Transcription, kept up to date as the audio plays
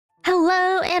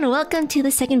and welcome to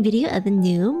the second video of the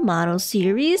new model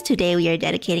series. Today we are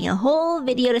dedicating a whole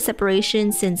video to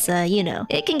separation since,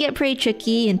 it can get pretty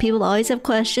tricky and people always have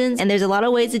questions and there's a lot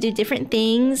of ways to do different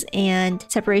things, and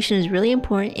separation is really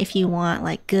important if you want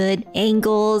like good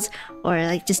angles or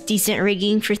like just decent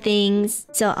rigging for things.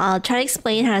 So I'll try to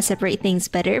explain how to separate things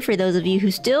better for those of you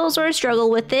who still sort of struggle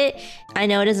with it. I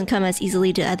know it doesn't come as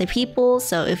easily to other people,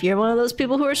 so if you're one of those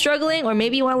people who are struggling, or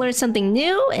maybe you want to learn something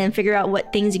new and figure out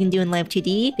what things you can do in Live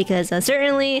 2D, because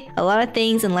certainly a lot of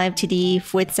things in Live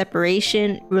 2D with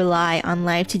separation rely on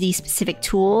Live 2D specific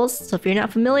tools. So if you're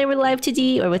not familiar with Live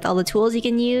 2D or with all the tools you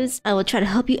can use, I will try to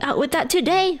help you out with that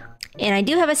today. And I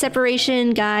do have a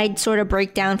separation guide sort of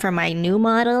breakdown for my new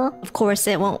model. Of course,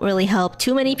 it won't really help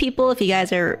too many people if you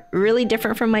guys are really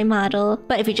different from my model.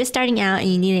 But if you're just starting out and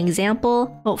you need an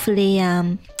example, hopefully,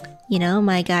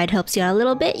 my guide helps you out a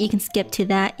little bit. You can skip to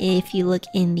that if you look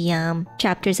in the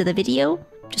chapters of the video.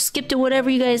 Just skip to whatever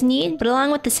you guys need. But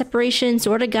along with the separation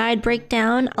sort of guide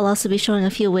breakdown, I'll also be showing a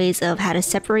few ways of how to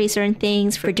separate certain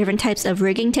things for different types of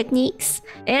rigging techniques.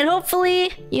 And hopefully,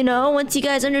 once you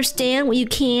guys understand what you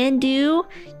can do,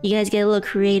 you guys get a little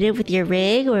creative with your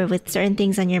rig or with certain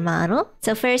things on your model.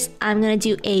 So first, I'm going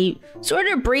to do a sort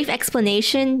of brief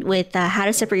explanation with how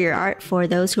to separate your art for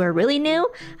those who are really new.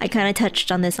 I kind of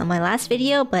touched on this on my last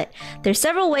video, but there's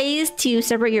several ways to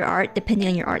separate your art depending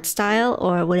on your art style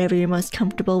or whatever you're most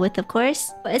comfortable with, of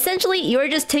course. But essentially, you're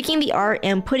just taking the art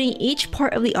and putting each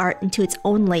part of the art into its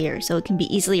own layer so it can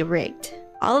be easily rigged.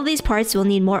 All of these parts will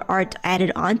need more art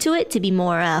added onto it to be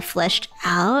more fleshed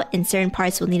out, and certain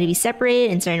parts will need to be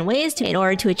separated in certain ways in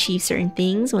order to achieve certain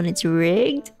things when it's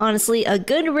rigged. Honestly, a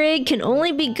good rig can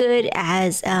only be good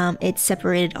as it's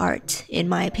separated art, in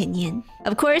my opinion.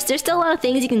 Of course, there's still a lot of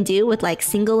things you can do with like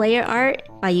single layer art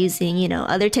by using,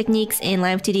 other techniques in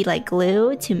Live 2D like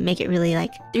glue to make it really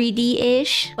like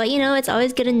 3D-ish. But it's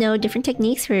always good to know different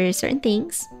techniques for certain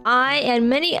things. I and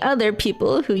many other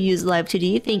people who use Live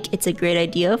 2D think it's a great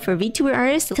idea for VTuber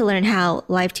artists to learn how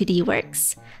Live 2D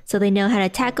works, so they know how to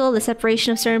tackle the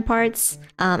separation of certain parts,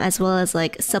 as well as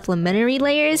like supplementary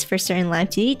layers for certain Live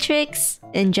 2D tricks,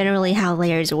 and generally how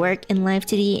layers work in Live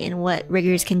 2D and what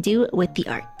riggers can do with the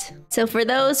art. So for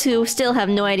those who still have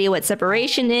no idea what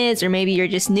separation is, or maybe you're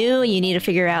just new and you need to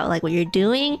figure out like what you're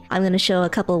doing, I'm going to show a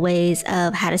couple ways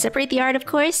of how to separate the art, of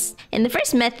course. And the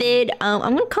first method, I'm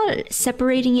going to call it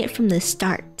separating it from the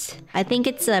start. I think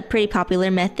it's a pretty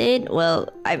popular method. Well,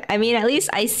 I mean, at least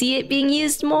I see it being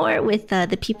used more with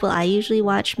the people I usually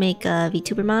watch make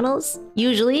VTuber models.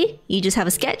 Usually, you just have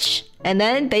a sketch, and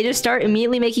then they just start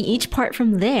immediately making each part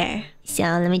from there. So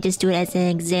let me just do it as an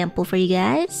example for you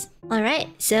guys. Alright,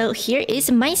 so here is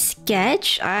my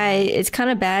sketch. It's kind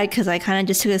of bad because I kind of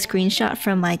just took a screenshot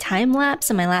from my time-lapse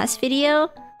in my last video.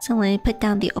 So let me put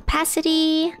down the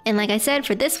opacity. And like I said,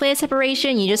 for this way of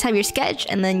separation, you just have your sketch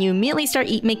and then you immediately start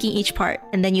making each part.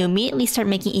 And then you immediately start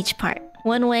making each part.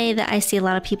 One way that I see a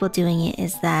lot of people doing it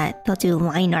is that they'll do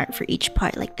line art for each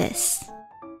part like this.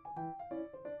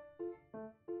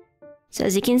 So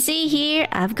as you can see here,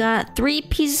 I've got 3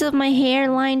 pieces of my hair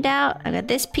lined out. I've got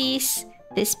this piece,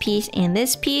 and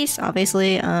this piece.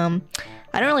 Obviously, I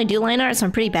don't really do line art, so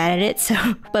I'm pretty bad at it. So,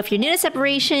 but if you're new to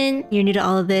separation, you're new to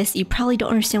all of this, you probably don't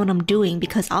understand what I'm doing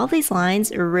because all of these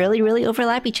lines really, really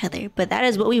overlap each other. But that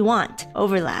is what we want,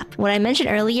 overlap. What I mentioned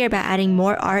earlier about adding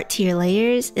more art to your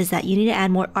layers is that you need to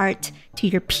add more art to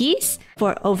your piece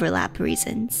for overlap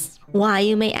reasons. Why,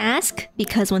 you may ask?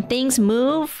 Because when things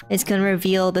move, it's going to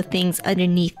reveal the things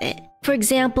underneath it. For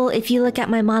example, if you look at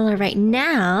my model right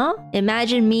now,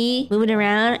 imagine me moving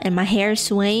around and my hair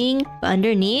swaying, but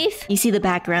underneath, you see the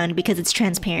background because it's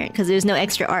transparent, because there's no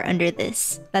extra art under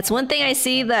this. That's one thing I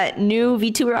see that new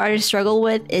VTuber artists struggle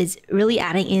with, is really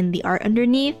adding in the art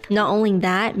underneath. Not only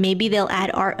that, maybe they'll add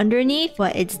art underneath,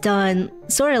 but it's done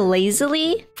sort of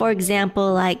lazily. For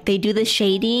example, like they do the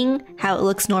shading, how it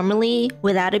looks normally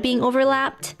without it being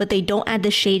overlapped, but they don't add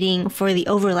the shading for the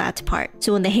overlapped part.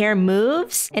 So when the hair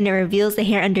moves and it reveals the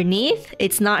hair underneath,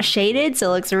 it's not shaded,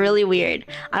 so it looks really weird.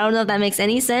 I don't know if that makes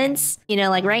any sense.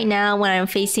 Like right now when I'm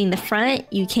facing the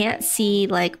front, you can't see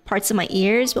like parts of my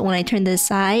ears, but when I turn to the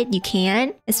side, you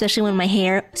can, especially when my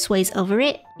hair sways over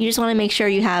it. You just want to make sure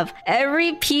you have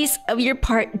every piece of your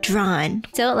part drawn.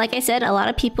 So like I said, a lot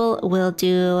of people will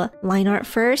do line art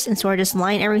first and sort of just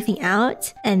line everything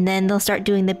out, and then they'll start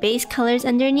doing the base colors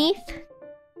underneath.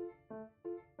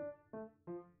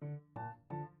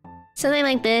 Something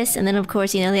like this, and then of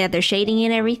course, they have their shading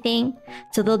and everything.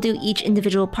 So they'll do each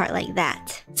individual part like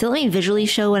that. So let me visually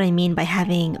show what I mean by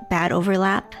having bad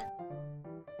overlap.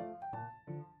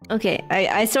 Okay,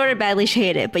 I sort of badly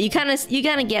shaded it, but you kind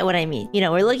of get what I mean. You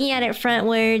know, we're looking at it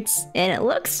frontwards, and it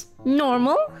looks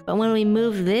normal. But when we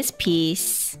move this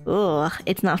piece, ugh,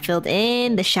 it's not filled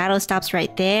in. The shadow stops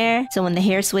right there. So when the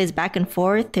hair sways back and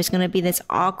forth, there's gonna be this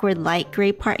awkward light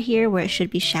gray part here where it should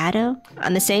be shadow.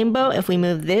 On the same boat, if we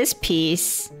move this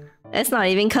piece, it's not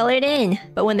even colored in.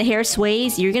 But when the hair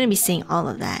sways, you're gonna be seeing all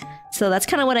of that. So that's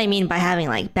kind of what I mean by having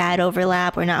like bad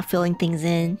overlap or not filling things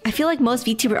in. I feel like most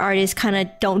VTuber artists kind of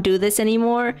don't do this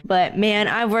anymore, but man,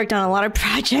 I've worked on a lot of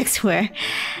projects where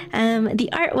the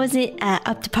art wasn't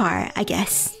up to par, I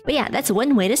guess. But yeah, that's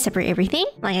one way to separate everything.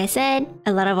 Like I said,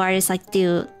 a lot of artists like to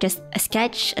do just a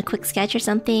sketch, a quick sketch or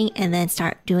something, and then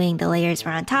start doing the layers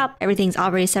right on top. Everything's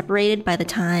already separated by the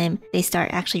time they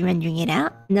start actually rendering it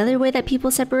out. Another way that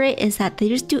people separate is that they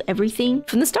just do everything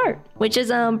from the start, which is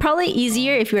probably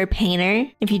easier if you're a painter.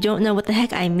 If you don't know what the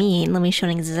heck I mean, let me show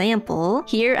an example.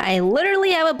 Here, I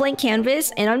literally have a blank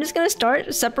canvas, and I'm just gonna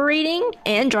start separating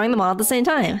and drawing them all at the same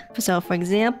time. So for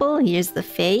example, here's the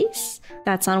face.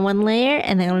 That's on one layer,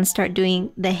 and then I'm gonna start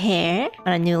doing the hair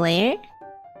on a new layer.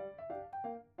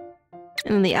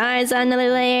 And then the eyes on another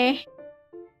layer.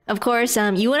 Of course,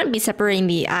 you wouldn't be separating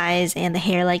the eyes and the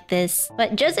hair like this,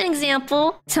 but just an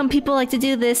example, some people like to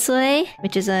do this way,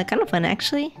 which is kind of fun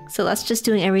actually. So that's just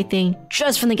doing everything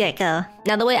just from the get-go.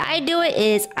 Now the way I do it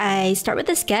is I start with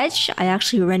a sketch. I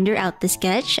actually render out the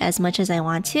sketch as much as I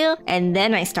want to, and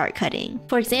then I start cutting.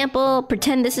 For example,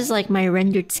 pretend this is like my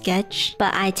rendered sketch,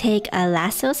 but I take a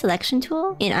lasso selection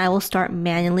tool and I will start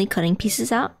manually cutting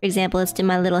pieces out. For example, let's do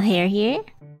my little hair here.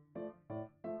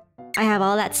 I have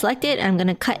all that selected. I'm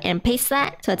gonna cut and paste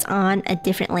that so it's on a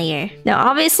different layer. Now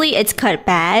obviously it's cut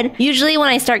bad. Usually when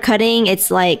I start cutting, it's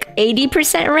like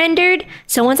 80% rendered.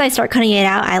 So once I start cutting it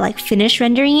out, I like finish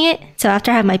rendering it. So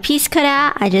after I have my piece cut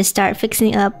out, I just start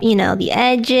fixing up, you know, the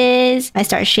edges. I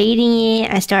start shading it.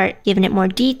 I start giving it more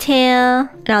detail.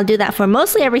 And I'll do that for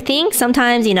mostly everything.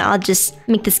 Sometimes, you know, I'll just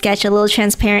make the sketch a little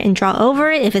transparent and draw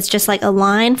over it if it's just like a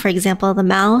line, for example, the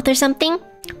mouth or something.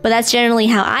 But that's generally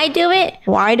how I do it.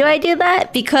 Why do I do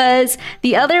that? Because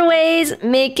the other ways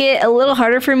make it a little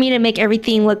harder for me to make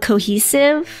everything look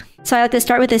cohesive. So I like to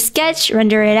start with a sketch,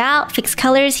 render it out, fix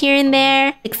colors here and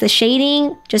there, fix the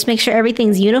shading, just make sure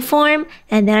everything's uniform,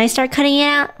 and then I start cutting it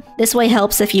out. This way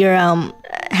helps if you're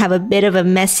have a bit of a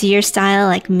messier style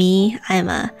like me. I'm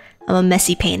a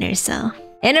messy painter, so.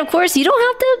 And of course, you don't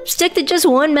have to stick to just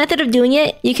one method of doing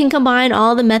it. You can combine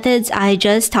all the methods I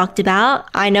just talked about.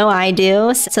 I know I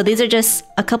do. So these are just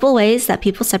a couple ways that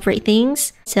people separate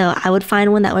things. So I would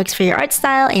find one that works for your art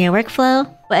style and your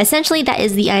workflow. But essentially, that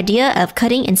is the idea of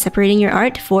cutting and separating your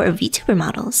art for VTuber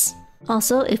models.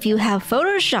 Also, if you have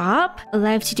Photoshop,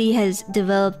 Live2D has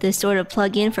developed this sort of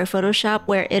plugin for Photoshop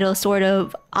where it'll sort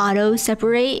of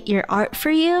auto-separate your art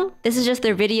for you. This is just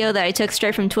their video that I took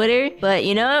straight from Twitter. But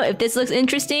you know, if this looks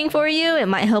interesting for you, it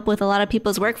might help with a lot of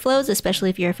people's workflows, especially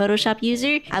if you're a Photoshop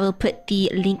user. I will put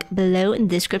the link below in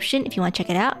the description if you want to check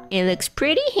it out. It looks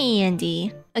pretty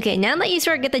handy. Okay, now that you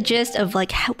sort of get the gist of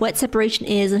like what separation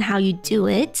is and how you do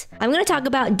it, I'm going to talk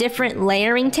about different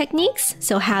layering techniques.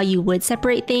 So how you would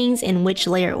separate things in which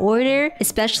layer order,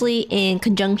 especially in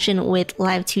conjunction with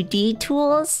Live2D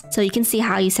tools. So you can see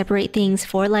how you separate things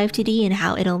for Live2D and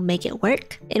how it'll make it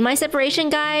work. In my separation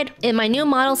guide, in my new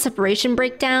model separation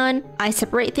breakdown, I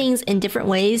separate things in different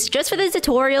ways. Just for the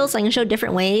tutorials, I can show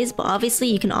different ways, but obviously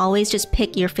you can always just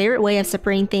pick your favorite way of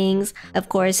separating things. Of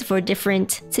course, for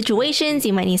different situations,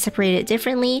 you might need to separate it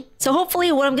differently. So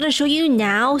hopefully what I'm going to show you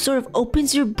now sort of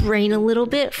opens your brain a little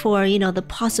bit for, you know, the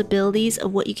possibilities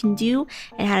of what you can do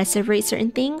and how to separate certain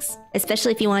things,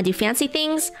 especially if you want to do fancy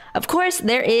things. Of course,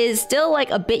 there is still like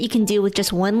a bit you can do with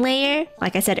just one layer.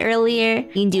 Like I said earlier,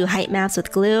 you can do height maps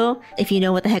with glue if you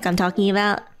know what the heck I'm talking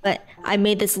about. But I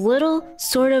made this little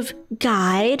sort of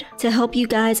guide to help you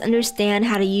guys understand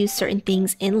how to use certain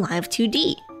things in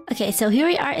Live2D. Okay, so here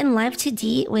we are in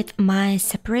Live2D with my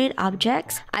separated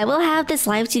objects. I will have this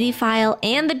Live2D file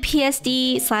and the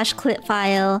PSD/clip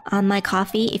file on my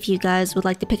Kofi if you guys would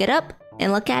like to pick it up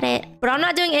and look at it. But I'm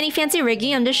not doing any fancy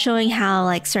rigging. I'm just showing how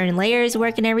like certain layers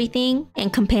work and everything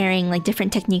and comparing like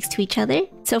different techniques to each other.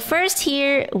 So first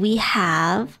here we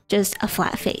have just a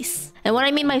flat face. And what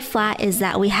I mean by flat is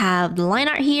that we have the line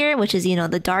art here, which is, you know,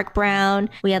 the dark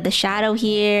brown. We have the shadow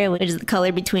here, which is the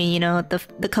color between, you know,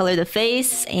 the color of the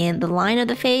face and the line of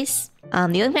the face.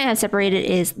 The other thing I have separated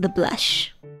is the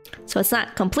blush. So it's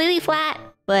not completely flat,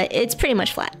 but it's pretty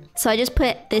much flat. So I just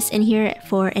put this in here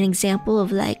for an example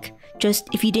of like, just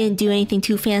if you didn't do anything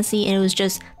too fancy and it was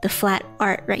just the flat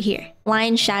art right here.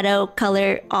 Line, shadow,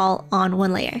 color, all on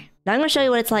one layer. Now I'm going to show you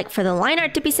what it's like for the line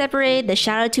art to be separated, the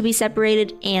shadow to be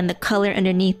separated, and the color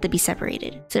underneath to be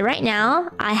separated. So right now,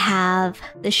 I have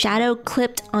the shadow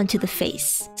clipped onto the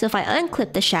face. So if I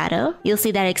unclip the shadow, you'll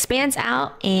see that it expands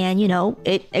out and, you know,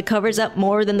 it covers up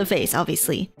more than the face,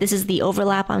 obviously. This is the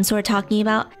overlap I'm sort of talking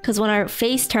about. Because when our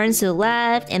face turns to the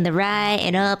left and the right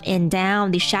and up and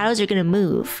down, these shadows are going to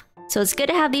move. So it's good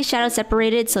to have these shadows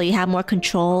separated so you have more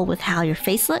control with how your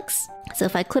face looks. So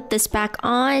if I clip this back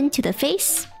on to the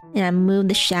face, and I move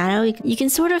the shadow, you can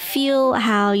sort of feel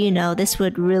how, you know, this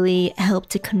would really help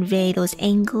to convey those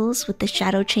angles with the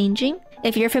shadow changing.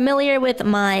 If you're familiar with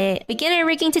my beginner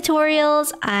rigging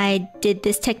tutorials, I did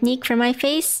this technique for my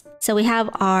face. So we have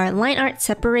our line art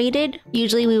separated.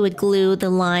 Usually we would glue the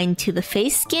line to the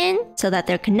face skin so that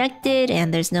they're connected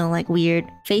and there's no like weird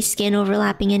face skin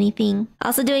overlapping anything.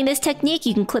 Also doing this technique,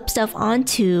 you can clip stuff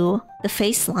onto the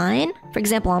face line. For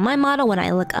example, on my model, when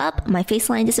I look up, my face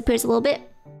line disappears a little bit.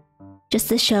 Just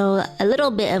to show a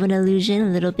little bit of an illusion,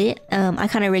 a little bit. I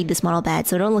kind of rigged this model bad,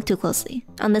 so don't look too closely.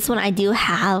 On this one, I do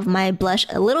have my blush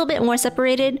a little bit more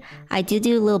separated. I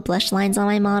do little blush lines on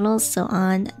my models, so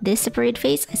on this separated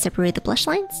face, I separate the blush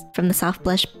lines from the soft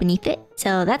blush beneath it.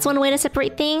 So that's one way to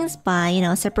separate things by, you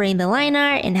know, separating the line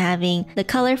art and having the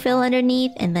color fill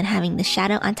underneath and then having the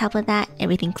shadow on top of that,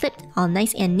 everything clipped, all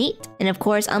nice and neat. And of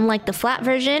course, unlike the flat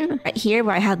version, right here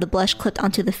where I have the blush clipped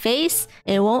onto the face,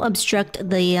 it won't obstruct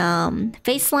the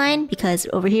face line because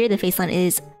over here the face line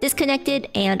is disconnected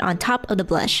and on top of the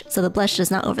blush, so the blush does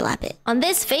not overlap it. On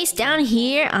this face down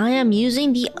here, I am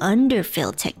using the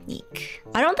underfill technique.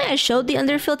 I don't think I showed the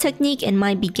underfill technique in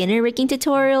my beginner rigging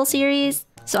tutorial series,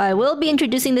 so I will be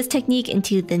introducing this technique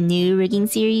into the new rigging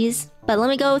series. But let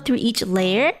me go through each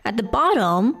layer. At the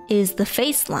bottom is the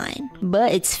face line,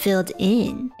 but it's filled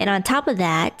in. And on top of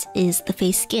that is the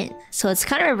face skin. So it's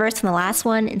kind of reversed from the last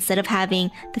one. Instead of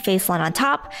having the face line on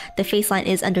top, the face line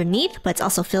is underneath, but it's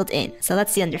also filled in. So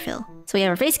that's the underfill. So we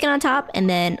have our face skin on top, and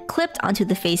then clipped onto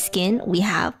the face skin, we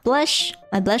have blush,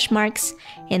 my blush marks,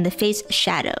 and the face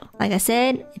shadow. Like I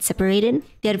said, it's separated.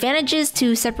 The advantages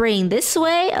to separating this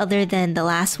way, other than the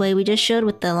last way we just showed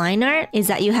with the line art, is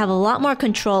that you have a lot more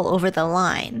control over the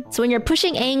line. So when you're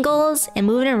pushing angles and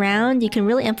moving around, you can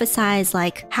really emphasize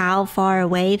like how far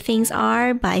away things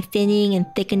are by thinning and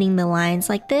thickening the lines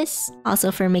like this. Also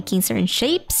for making certain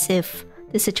shapes if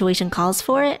the situation calls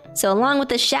for it. So along with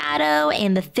the shadow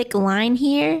and the thick line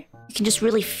here, you can just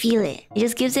really feel it. It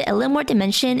just gives it a little more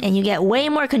dimension and you get way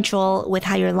more control with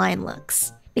how your line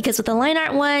looks. Because with the line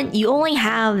art one, you only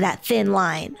have that thin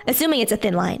line, assuming it's a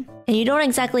thin line. And you don't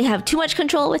exactly have too much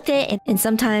control with it, and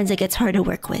sometimes it gets hard to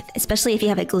work with, especially if you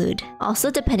have it glued.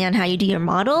 Also, depending on how you do your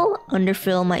model,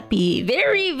 underfill might be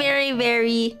very, very,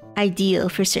 very ideal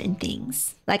for certain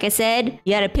things. Like I said,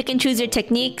 you gotta pick and choose your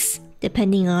techniques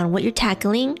depending on what you're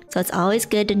tackling, so it's always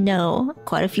good to know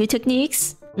quite a few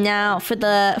techniques. Now, for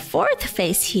the fourth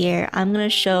face here, I'm gonna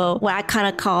show what I kind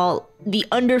of call the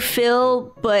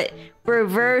underfill, but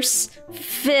reverse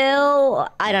fill.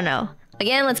 I don't know.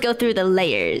 Again, let's go through the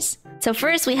layers. So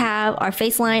first we have our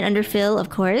face line underfill, of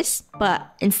course,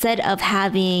 but instead of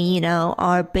having, you know,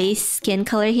 our base skin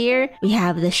color here, we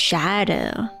have the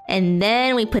shadow. And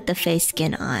then we put the face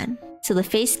skin on. So the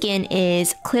face skin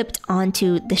is clipped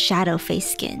onto the shadow face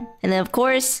skin. And then of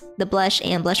course, the blush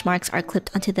and blush marks are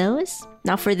clipped onto those.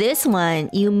 Now for this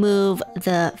one, you move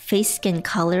the face skin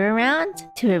color around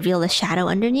to reveal the shadow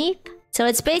underneath. So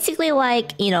it's basically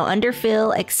like, you know,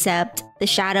 underfill, except the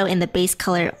shadow and the base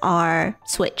color are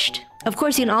switched. Of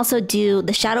course, you can also do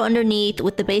the shadow underneath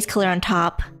with the base color on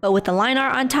top, but with the line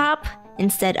art on top,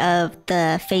 instead of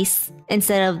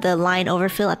the line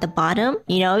overfill at the bottom.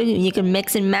 You know, you can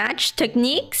mix and match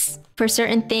techniques. For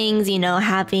certain things, you know,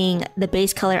 having the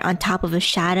base color on top of a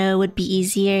shadow would be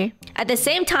easier. At the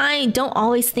same time, don't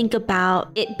always think about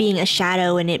it being a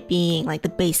shadow and it being like the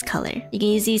base color. You can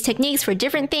use these techniques for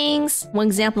different things. One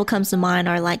example comes to mind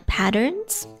are like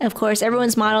patterns. Of course,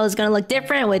 everyone's model is gonna look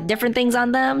different with different things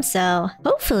on them. So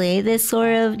hopefully this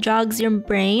sort of jogs your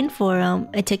brain for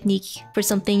a technique for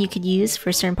something you could use for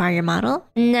a certain part of your model.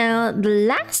 Now, the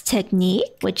last technique,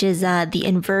 which is the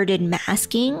inverted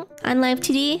masking on Live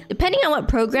 2D. Depending on what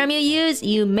program you use,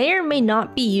 you may or may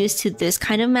not be used to this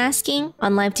kind of masking.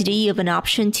 On Live 2D, you have an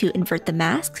option to invert the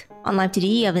mask. On Live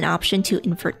 2D, you have an option to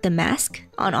invert the mask.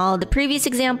 On all the previous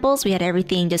examples, we had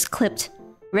everything just clipped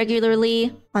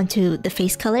regularly onto the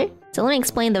face color. So let me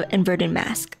explain the inverted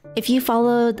mask. If you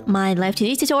followed my Live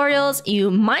 2D tutorials, you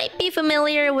might be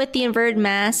familiar with the inverted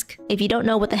mask. If you don't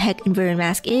know what the heck inverted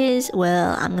mask is,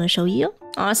 well, I'm gonna show you.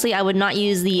 Honestly, I would not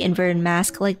use the inverted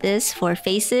mask like this for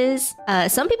faces.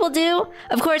 Some people do.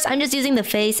 Of course, I'm just using the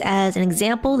face as an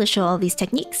example to show all these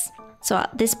techniques. So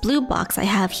this blue box I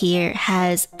have here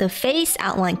has the face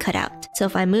outline cut out. So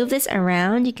if I move this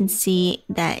around, you can see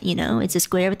that, you know, it's a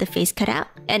square with the face cut out.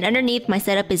 And underneath, my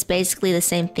setup is basically the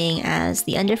same thing as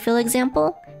the underfill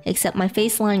example, except my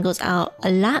face line goes out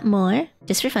a lot more,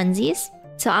 just for funsies.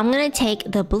 So I'm gonna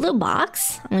take the blue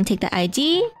box, I'm gonna take the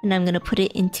ID, and I'm gonna put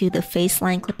it into the face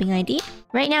line clipping ID.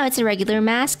 Right now it's a regular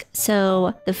mask,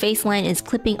 so the face line is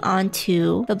clipping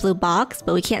onto the blue box,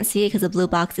 but we can't see it because the blue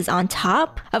box is on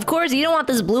top. Of course, you don't want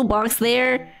this blue box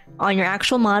there on your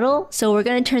actual model, so we're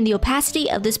gonna turn the opacity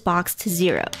of this box to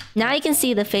 0. Now you can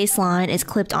see the face line is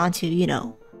clipped onto, you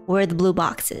know, where the blue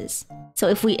box is. So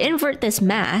if we invert this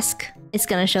mask, it's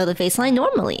gonna show the face line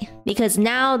normally, because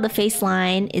now the face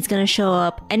line is gonna show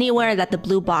up anywhere that the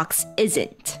blue box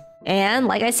isn't. And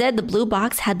like I said, the blue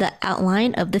box had the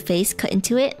outline of the face cut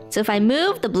into it. So if I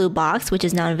move the blue box, which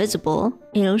is now invisible,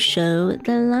 it'll show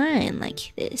the line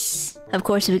like this. Of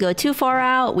course, if we go too far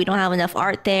out, we don't have enough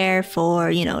art there for,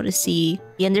 you know, to see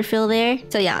the underfill there.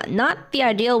 So yeah, not the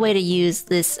ideal way to use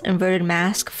this inverted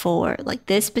mask for like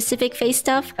this specific face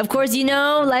stuff. Of course, you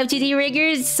know, Live 2D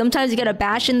riggers, sometimes you gotta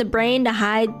bash in the brain to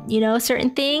hide, you know, certain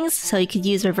things. So you could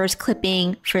use reverse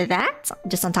clipping for that,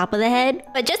 just on top of the head.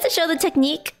 But just to show the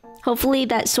technique, hopefully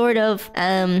that sort of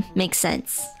makes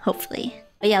sense, hopefully.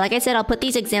 But yeah, like I said, I'll put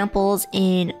these examples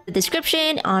in the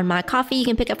description on my Kofi you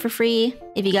can pick up for free.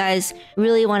 If you guys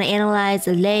really want to analyze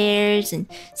the layers and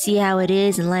see how it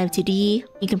is in Live 2D,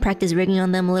 you can practice rigging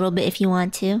on them a little bit if you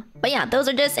want to. But yeah, those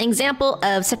are just an example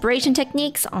of separation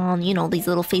techniques on, you know, these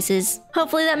little faces.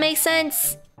 Hopefully that makes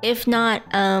sense. If not,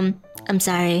 I'm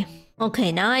sorry.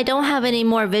 Okay, now I don't have any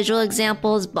more visual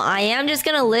examples, but I am just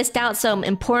gonna list out some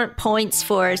important points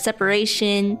for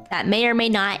separation that may or may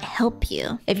not help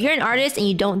you. If you're an artist and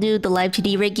you don't do the Live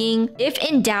 2D rigging, if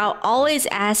in doubt, always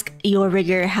ask your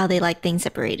rigger how they like things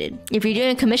separated. If you're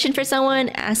doing a commission for someone,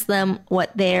 ask them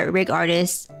what their rig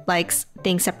artist likes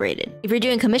things separated. If you're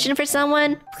doing commission for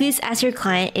someone, please ask your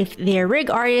client if their rig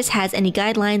artist has any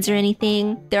guidelines or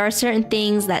anything. There are certain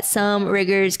things that some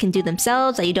riggers can do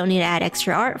themselves that you don't need to add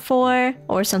extra art for,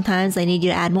 or sometimes they need you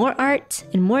to add more art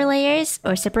and more layers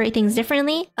or separate things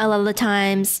differently. A lot of the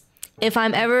times, if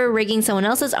I'm ever rigging someone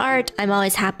else's art, I'm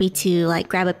always happy to like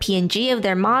grab a PNG of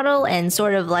their model and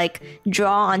sort of like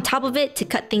draw on top of it to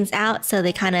cut things out so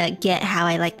they kind of get how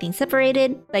I like things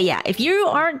separated. But yeah, if you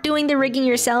aren't doing the rigging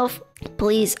yourself,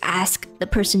 please ask the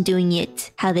person doing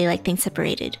it how they like things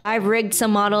separated. I've rigged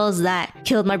some models that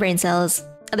killed my brain cells.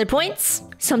 Other points?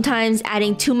 Sometimes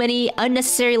adding too many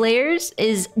unnecessary layers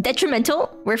is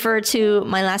detrimental. Refer to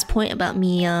my last point about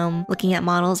me looking at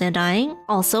models and dying.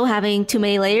 Also, having too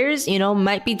many layers, you know,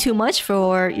 might be too much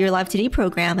for your Live 2D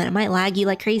program and it might lag you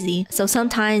like crazy. So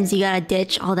sometimes you gotta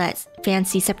ditch all that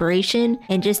fancy separation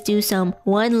and just do some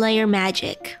one layer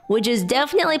magic, which is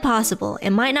definitely possible. It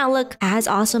might not look as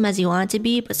awesome as you want it to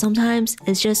be, but sometimes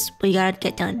it's just what you gotta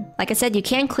get done. Like I said, you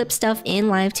can clip stuff in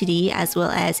Live 2D as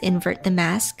well as invert the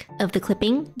mask of the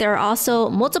clipping. There are also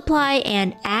multiply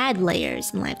and add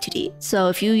layers in Live 2D. So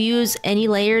if you use any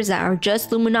layers that are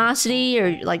just luminosity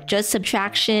or like just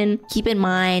subtraction, keep in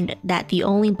mind that the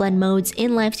only blend modes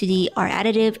in Live 2D are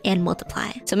additive and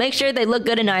multiply. So make sure they look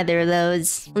good in either of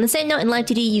those. On the same note, in Live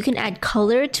 2D, you can add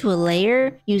color to a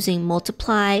layer using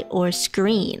multiply or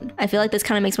screen. I feel like this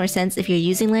kind of makes more sense if you're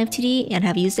using Live 2D and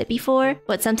have used it before,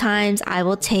 but sometimes I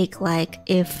will take, like,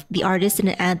 if the artist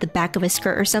didn't add the back of a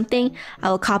skirt or something, I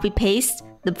will copy paste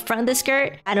the front of the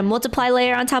skirt, add a multiply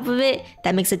layer on top of it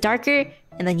that makes it darker,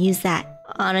 and then use that.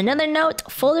 On another note,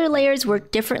 folder layers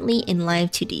work differently in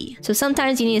Live 2D. So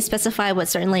sometimes you need to specify what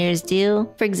certain layers do.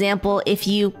 For example, if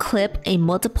you clip a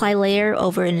multiply layer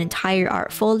over an entire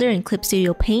art folder in Clip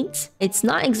Studio Paint, it's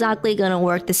not exactly gonna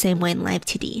work the same way in Live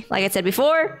 2D. Like I said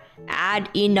before, add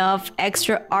enough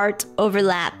extra art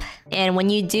overlap. And when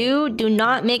you do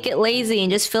not make it lazy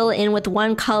and just fill it in with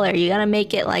one color. You gotta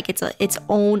make it like it's its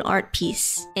own art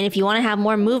piece. And if you wanna have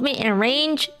more movement and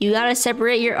range, you gotta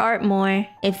separate your art more.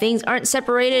 If things aren't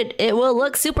separated, it will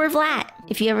look super flat.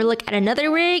 If you ever look at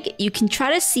another rig, you can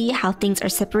try to see how things are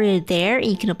separated there and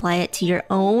you can apply it to your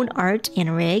own art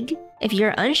and rig. If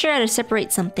you're unsure how to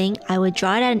separate something, I would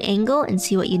draw it at an angle and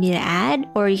see what you need to add.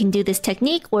 Or you can do this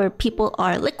technique where people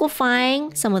are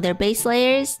liquefying some of their base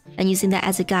layers and using that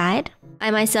as a guide.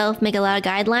 I myself make a lot of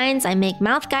guidelines. I make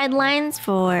mouth guidelines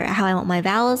for how I want my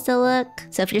vowels to look.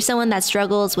 So if you're someone that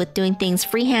struggles with doing things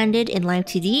free-handed in Live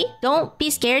 2D, don't be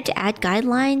scared to add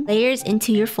guideline layers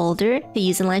into your folder to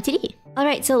use in Live 2D.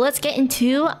 Alright, so let's get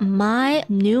into my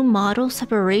new model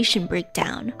separation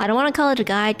breakdown. I don't want to call it a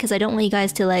guide because I don't want you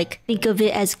guys to like think of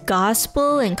it as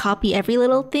gospel and copy every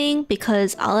little thing,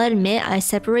 because I'll admit I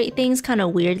separate things kind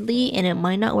of weirdly and it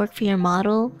might not work for your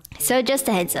model. So just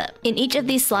a heads up. In each of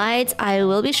these slides, I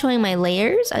will be showing my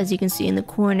layers, as you can see in the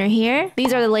corner here.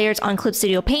 These are the layers on Clip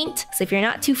Studio Paint. So if you're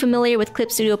not too familiar with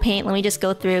Clip Studio Paint, let me just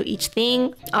go through each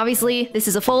thing. Obviously, this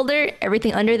is a folder.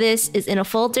 Everything under this is in a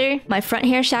folder. My front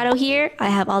hair shadow here, I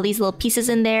have all these little pieces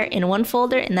in there in one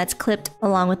folder, and that's clipped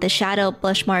along with the shadow,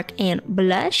 blush mark, and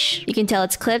blush. You can tell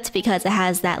it's clipped because it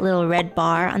has that little red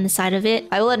bar on the side of it.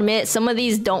 I will admit some of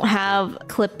these don't have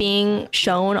clipping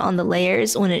shown on the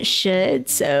layers when it should,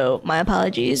 so my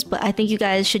apologies, but I think you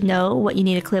guys should know what you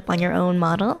need to clip on your own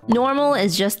model. Normal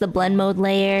is just the blend mode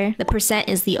layer. The percent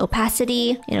is the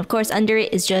opacity, and of course under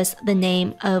it is just the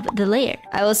name of the layer.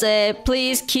 I will say,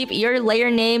 please keep your layer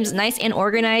names nice and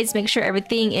organized. Make sure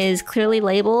everything is clearly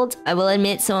labeled. I will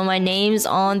admit some of my names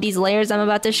on these layers I'm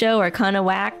about to show are kind of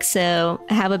whack, so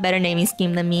I have a better naming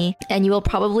scheme than me. And you will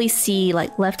probably see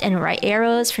like left and right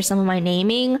arrows for some of my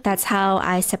naming. That's how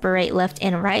I separate left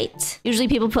and right. Usually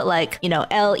people put like, you know,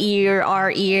 L ear,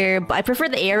 R ear, but I prefer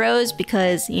the arrows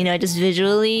because, you know, just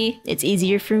visually it's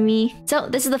easier for me. So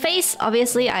this is the face.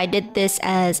 Obviously I did this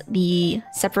as the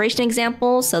separation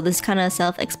example, so this is kind of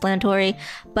self-explanatory,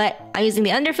 but I'm using the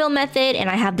underfill method and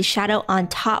I have the shadow on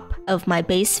top of my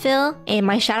base fill, and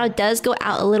my shadow does go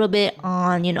out a little bit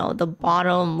on, you know, the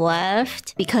bottom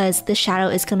left because the shadow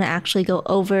is going to actually go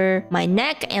over my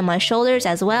neck and my shoulders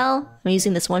as well. I'm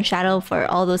using this one shadow for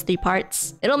all those three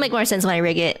parts. It'll make more sense when I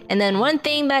rig it. And then one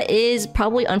thing that is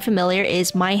probably unfamiliar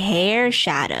is my hair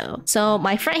shadow. So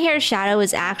my front hair shadow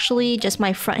is actually just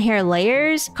my front hair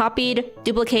layers, copied,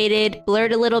 duplicated,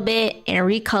 blurred a little bit, and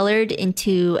recolored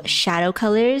into shadow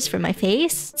colors for my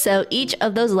face. So each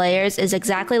of those layers is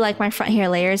exactly like my front hair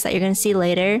layers that you're gonna see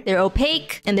later. They're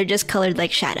opaque and they're just colored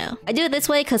like shadow. I do it this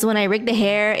way because when I rig the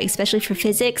hair, especially for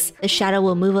physics, the shadow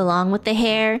will move along with the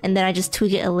hair, and then I just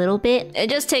tweak it a little bit. It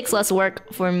just takes less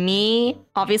work for me.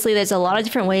 Obviously, there's a lot of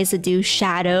different ways to do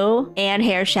shadow and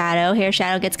hair shadow. Hair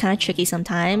shadow gets kind of tricky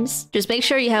sometimes. Just make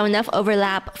sure you have enough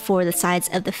overlap for the sides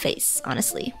of the face,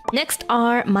 honestly. Next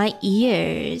are my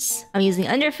ears. I'm using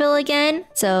underfill again.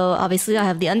 So obviously I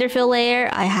have the underfill layer,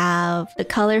 I have the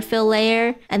color fill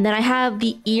layer, and then I have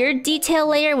the ear detail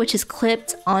layer, which is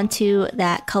clipped onto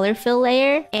that color fill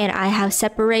layer. And I have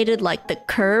separated like the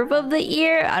curve of the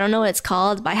ear. I don't know what it's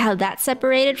called, but I have that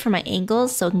separated for my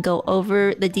angles so it can go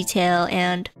over the detail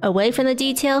and away from the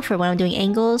detail for when I'm doing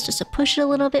angles, just to push it a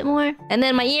little bit more. And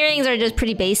then my earrings are just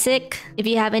pretty basic. If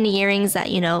you have any earrings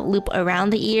that, you know, loop around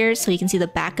the ears so you can see the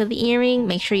back of the earring,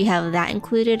 make sure you have that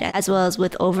included, as well as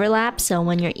with overlap, so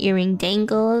when your earring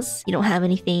dangles, you don't have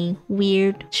anything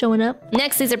weird showing up.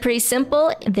 Next, these are pretty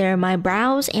simple. They're my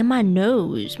brows and my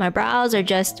nose. My brows are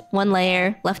just one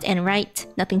layer, left and right,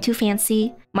 nothing too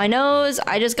fancy. My nose,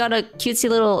 I just got a cutesy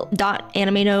little dot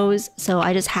anime nose, so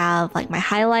I just have like my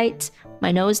highlight,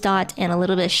 my nose dot, and a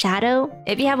little bit of shadow.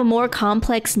 If you have a more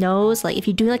complex nose, like if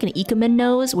you do like an yknow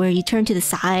nose where you turn to the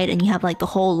side and you have like the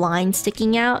whole line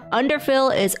sticking out,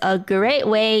 underfill is a great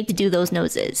way to do those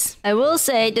noses. I will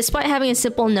say, despite having a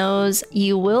simple nose,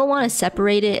 you will want to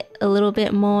separate it a little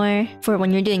bit more for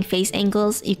when you're doing face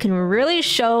angles. You can really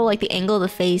show like the angle of the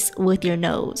face with your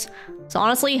nose. So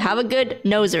honestly, have a good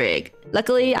nose rig.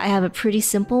 Luckily, I have a pretty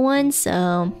simple one,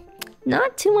 so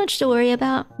not too much to worry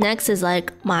about. Next is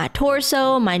like my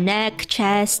torso, my neck,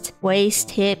 chest, waist,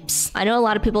 hips. I know a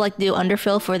lot of people like to do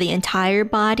underfill for the entire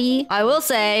body. I will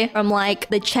say from like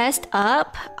the chest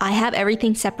up, I have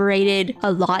everything separated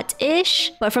a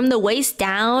lot-ish, but from the waist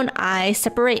down, I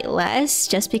separate less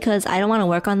just because I don't want to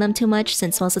work on them too much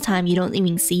since most of the time you don't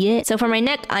even see it. So for my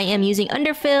neck, I am using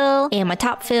underfill, and my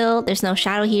top fill, there's no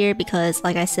shadow here because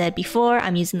like I said before,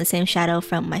 I'm using the same shadow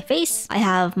from my face. I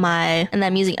have my, and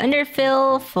I'm using underfill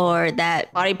for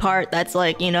that body part that's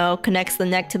like, you know, connects the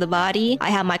neck to the body. I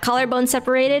have my collarbone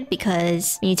separated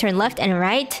because when you turn left and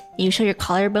right, you show your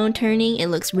collarbone turning, it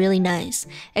looks really nice.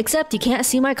 Except you can't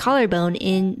see my collarbone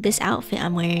in this outfit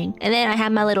I'm wearing. And then I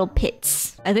have my little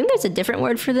pits. I think there's a different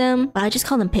word for them, but I just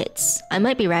call them pits. I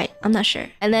might be right, I'm not sure.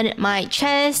 And then my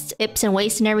chest, hips and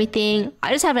waist and everything,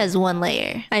 I just have it as one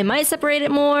layer. I might separate it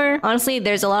more. Honestly,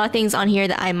 there's a lot of things on here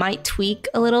that I might tweak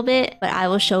a little bit, but I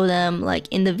will show them like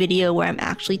in the video where I'm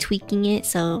actually tweaking it.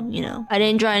 So, you know, I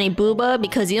didn't draw any booba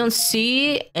because you don't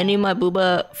see any of my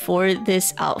booba for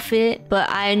this outfit, but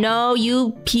I know know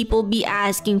you people be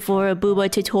asking for a booba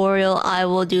tutorial. I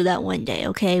will do that one day,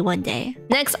 okay? One day.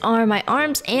 Next are my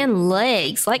arms and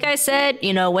legs. Like I said,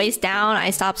 you know, waist down, I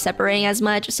stopped separating as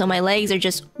much, so my legs are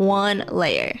just one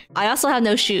layer. I also have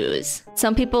no shoes.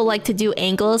 Some people like to do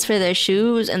angles for their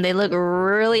shoes and they look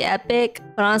really epic.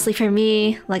 But honestly, for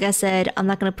me, like I said, I'm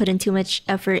not gonna put in too much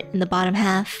effort in the bottom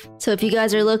half. So if you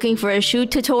guys are looking for a shoe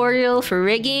tutorial for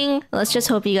rigging, let's just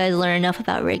hope you guys learn enough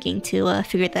about rigging to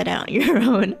figure that out on your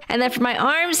own. And then for my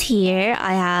arms here,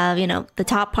 I have, you know, the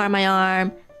top part of my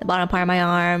arm, the bottom part of my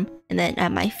arm, and then I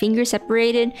have my fingers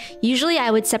separated. Usually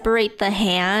I would separate the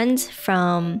hand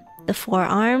from the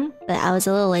forearm, but I was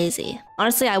a little lazy.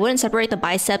 Honestly, I wouldn't separate the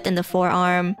bicep and the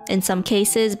forearm in some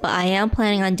cases, but I am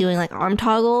planning on doing like arm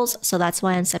toggles, so that's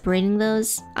why I'm separating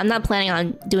those. I'm not planning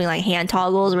on doing like hand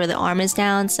toggles where the arm is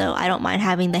down, so I don't mind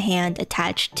having the hand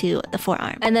attached to the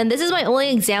forearm. And then this is my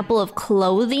only example of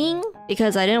clothing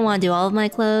because I didn't want to do all of my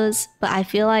clothes, but I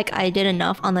feel like I did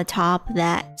enough on the top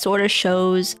that sort of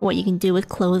shows what you can do with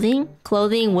clothing.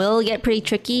 Clothing will get pretty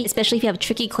tricky, especially if you have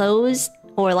tricky clothes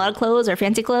or a lot of clothes or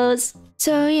fancy clothes.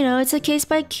 So, you know, it's a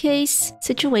case-by-case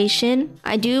situation.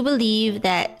 I do believe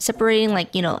that separating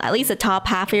like, you know, at least the top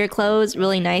half of your clothes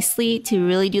really nicely to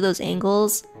really do those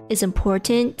angles is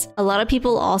important. A lot of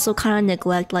people also kind of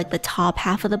neglect like the top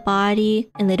half of the body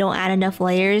and they don't add enough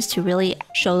layers to really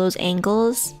show those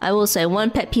angles. I will say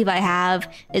one pet peeve I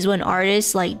have is when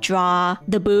artists like draw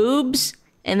the boobs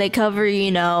and they cover, you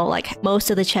know, like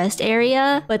most of the chest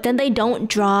area, but then they don't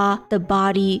draw the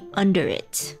body under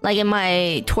it. Like in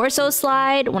my torso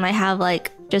slide, when I have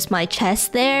like just my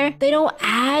chest there, they don't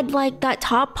add like that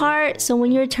top part. So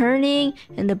when you're turning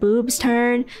and the boobs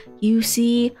turn, you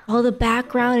see all the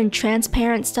background and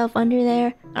transparent stuff under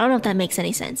there. I don't know if that makes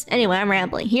any sense. Anyway, I'm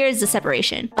rambling. Here's the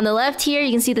separation. On the left here,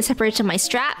 you can see the separation of my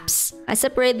straps. I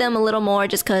separate them a little more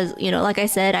just because, you know, like I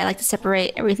said, I like to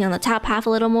separate everything on the top half a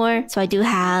little more. So I do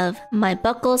have my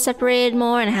buckle separated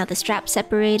more and I have the strap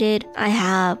separated. I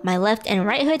have my left and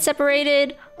right hood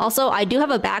separated. Also, I do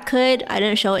have a back hood. I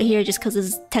didn't show it here just because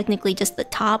it's technically just the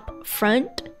top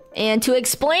front. And to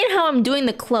explain how I'm doing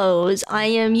the clothes, I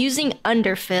am using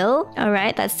underfill. All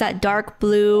right, that's that dark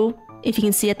blue. If you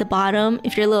can see at the bottom,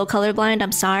 if you're a little colorblind,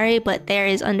 I'm sorry, but there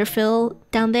is underfill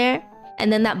down there.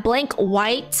 And then that blank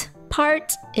white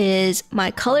part is my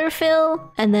color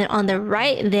fill, and then on the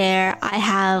right there I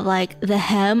have like the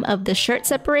hem of the shirt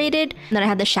separated, and then I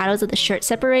have the shadows of the shirt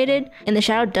separated, and the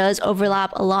shadow does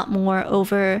overlap a lot more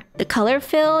over the color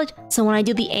fill. So when I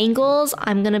do the angles,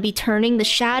 I'm gonna be turning the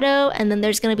shadow, and then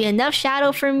there's gonna be enough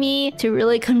shadow for me to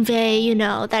really convey, you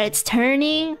know, that it's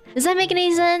turning. Does that make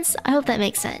any sense? I hope that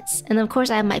makes sense. And of course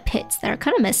I have my pits that are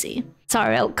kind of messy.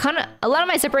 Sorry, a lot of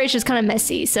my separation is kind of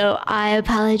messy, so I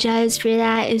apologize for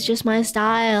that. It's just my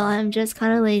style. I'm just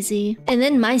kind of lazy. And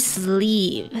then my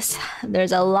sleeves.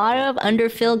 There's a lot of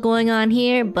underfill going on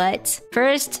here, but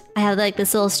first I have like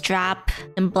this little strap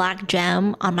and black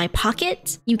gem on my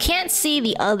pocket. You can't see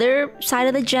the other side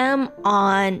of the gem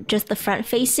on just the front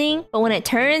facing, but when it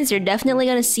turns, you're definitely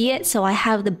gonna see it. So I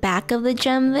have the back of the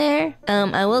gem there.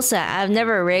 I will say I've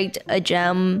never rigged a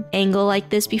gem angle like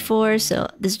this before, so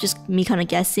this is just me kind of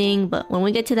guessing, but when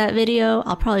we get to that video,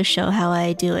 I'll probably show how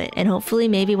I do it, and hopefully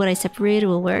maybe what I separated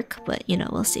will work, but you know,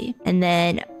 we'll see. And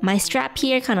then my strap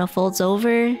here kind of folds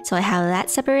over, so I have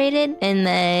that separated, and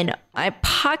then my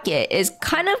pocket is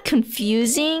kind of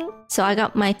confusing. So I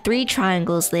got my 3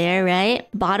 triangles there, right?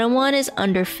 Bottom one is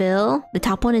underfill, the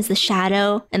top one is the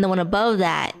shadow, and the one above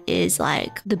that is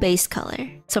like the base color.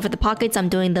 So for the pockets, I'm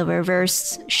doing the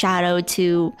reverse shadow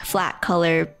to flat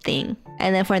color thing.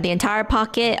 And then for the entire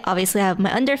pocket, obviously I have my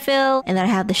underfill, and then I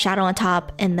have the shadow on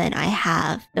top, and then I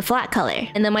have the flat color.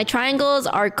 And then my triangles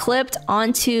are clipped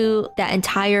onto that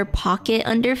entire pocket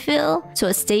underfill, so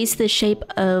it stays the shape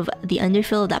of the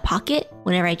underfill of that pocket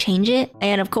whenever I change it.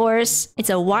 And of course, it's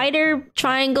a wider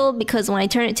triangle because when I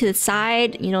turn it to the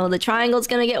side, you know, the triangle is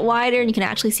gonna get wider and you can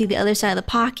actually see the other side of the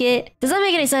pocket. Does that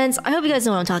make any sense? I hope you guys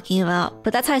know what I'm talking about,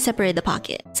 but that's how I separated the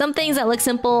pocket. Some things that look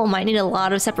simple might need a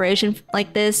lot of separation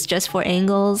like this just for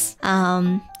angles.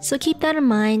 So keep that in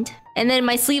mind. And then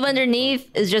my sleeve underneath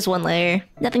is just one layer.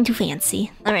 Nothing too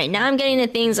fancy. All right, now I'm getting to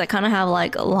things that kind of have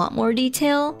like a lot more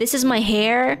detail. This is my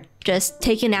hair. just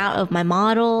taken out of my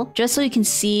model just so you can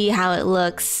see how it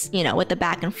looks, you know, with the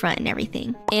back and front and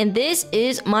everything. And this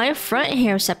is my front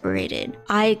hair separated.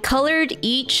 I colored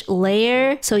each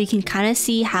layer so you can kind of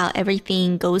see how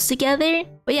everything goes together.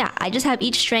 But yeah, I just have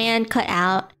each strand cut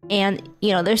out, and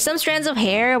you know, there's some strands of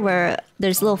hair where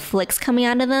there's little flicks coming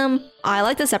out of them. I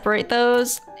like to separate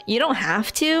those. You don't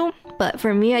have to, but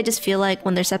for me, I just feel like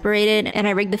when they're separated and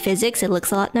I rig the physics, it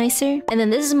looks a lot nicer. And then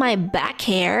this is my back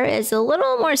hair. It's a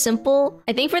little more simple.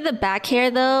 I think for the back hair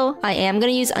though, I am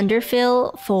gonna use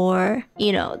underfill for,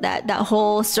 you know, that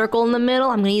whole circle in the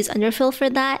middle. I'm gonna use underfill for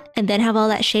that and then have all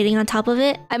that shading on top of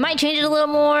it. I might change it a little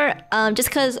more just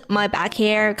because my back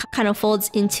hair kind of folds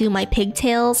into my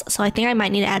pigtails. So I think I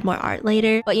might need to add more art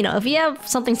later. But you know, if you have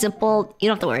something simple, you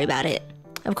don't have to worry about it.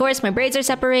 Of course, my braids are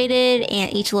separated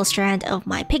and each little strand of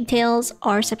my pigtails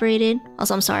are separated.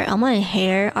 Also, I'm sorry, all my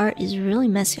hair art is really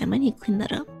messy. I might need to clean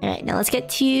that up. All right, now let's get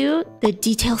to the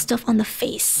detail stuff on the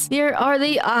face. Here are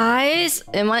the eyes.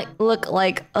 It might look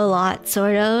like a lot,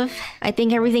 sort of. I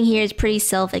think everything here is pretty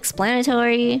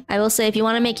self-explanatory. I will say if you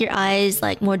want to make your eyes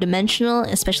like more dimensional,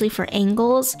 especially for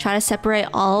angles, try to separate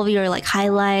all of your like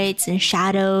highlights and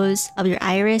shadows of your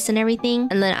iris and everything.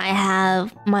 And then I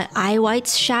have my eye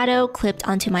whites shadow clipped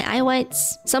onto my eye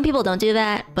whites. Some people don't do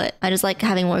that, but I just like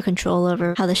having more control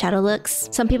over how the shadow looks.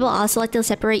 Some people also like to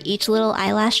separate each little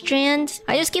eyelash strand.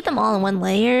 I just keep them all in one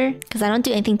layer because I don't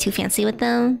do anything too fancy with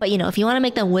them. But you know, if you want to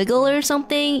make them wiggle or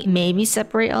something, maybe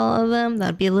separate all of them.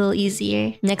 That'd be a little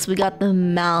easier. Next, we got the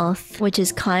mouth, which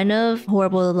is kind of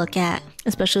horrible to look at,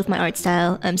 especially with my art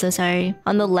style. I'm so sorry.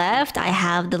 On the left, I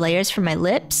have the layers for my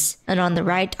lips. And on the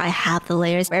right, I have the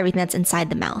layers for everything that's inside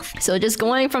the mouth. So just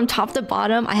going from top to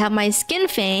bottom, I have my skin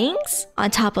fangs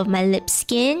on top of my lip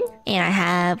skin. And I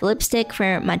have lipstick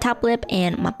for my top lip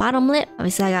and my bottom lip.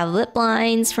 Obviously, I got lip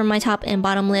lines for my top and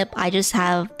bottom lip. I just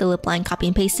have the lip line copy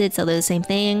and pasted, so they're the same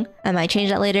thing. I might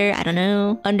change that later, I don't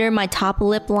know. Under my top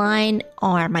lip line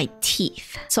are my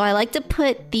teeth. So I like to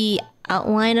put the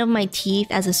outline of my teeth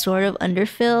as a sort of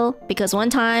underfill because one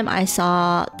time I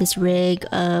saw this rig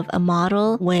of a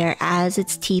model where as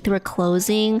its teeth were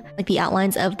closing, like the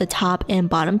outlines of the top and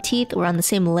bottom teeth were on the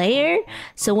same layer.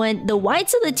 So when the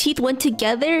whites of the teeth went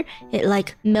together, it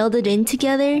like melded in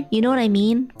together. You know what I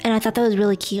mean? And I thought that was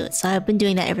really cute. So I've been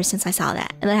doing that ever since I saw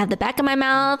that. And then I have the back of my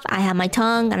mouth, I have my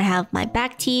tongue, and I have my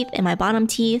back teeth and my bottom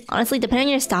teeth. Honestly, depending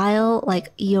on your style,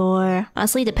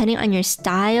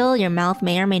 your mouth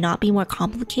may or may not be more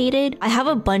complicated. I have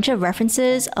a bunch of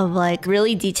references of like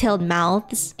really detailed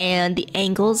mouths and the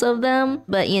angles of them,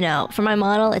 but you know, for my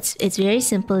model, it's very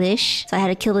simple-ish, so I had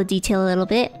to kill the detail a little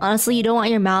bit. Honestly, you don't want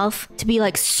your mouth to be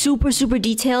like super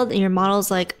detailed and your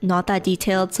model's like not that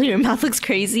detailed, so your mouth looks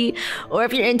crazy. Or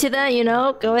if you're into that, you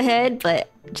know, go ahead, but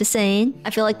just saying. I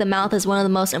feel like the mouth is one of the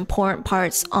most important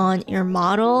parts on your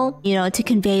model, you know, to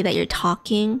convey that you're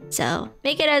talking. So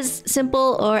make it as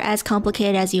simple or as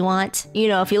complicated as you want. You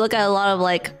know, if you look at a lot of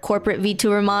like corporate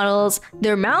VTuber models,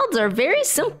 their mouths are very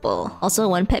simple. Also,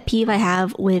 one pet peeve I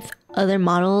have with other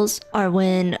models are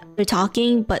when they're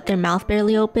talking but their mouth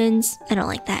barely opens. I don't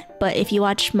like that. But if you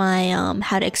watch my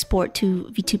how to export to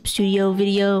VTube Studio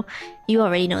video, you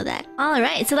already know that.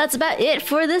 Alright, so that's about it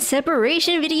for the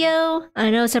separation video. I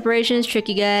know separation is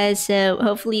tricky, guys, so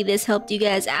hopefully this helped you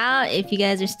guys out. If you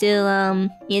guys are still,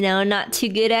 you know, not too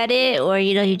good at it, or,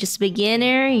 you know, you're just a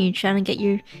beginner, you're trying to get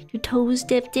your toes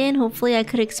dipped in, hopefully I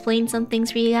could explain some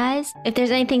things for you guys. If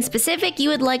there's anything specific you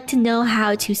would like to know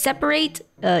how to separate,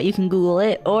 you can Google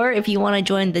it, or if you want to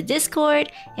join the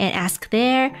Discord and ask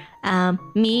there,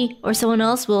 me or someone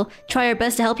else will try our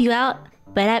best to help you out.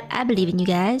 But I believe in you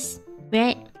guys,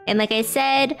 right? And like I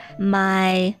said,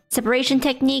 my separation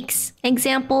techniques,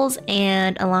 examples,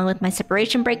 and along with my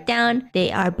separation breakdown,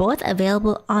 they are both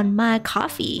available on my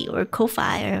Kofi or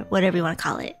Kofi or whatever you want to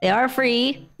call it. They are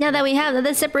free. Now that we have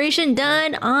the separation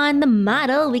done on the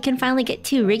model, we can finally get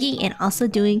to rigging and also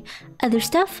doing other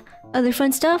stuff. Other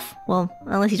fun stuff? Well,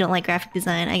 unless you don't like graphic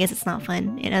design, I guess it's not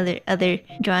fun. And other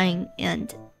drawing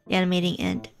and animating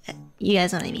and you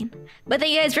guys know what I mean. But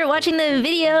thank you guys for watching the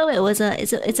video.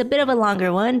 It's a bit of a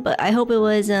longer one, but I hope it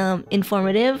was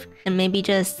informative and maybe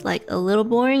just like a little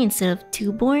boring instead of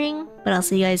too boring. But I'll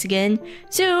see you guys again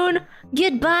soon.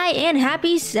 Goodbye and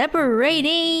happy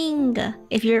separating!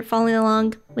 If you're following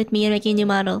along with me and making a new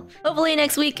model. Hopefully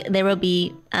next week there will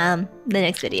be the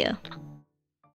next video.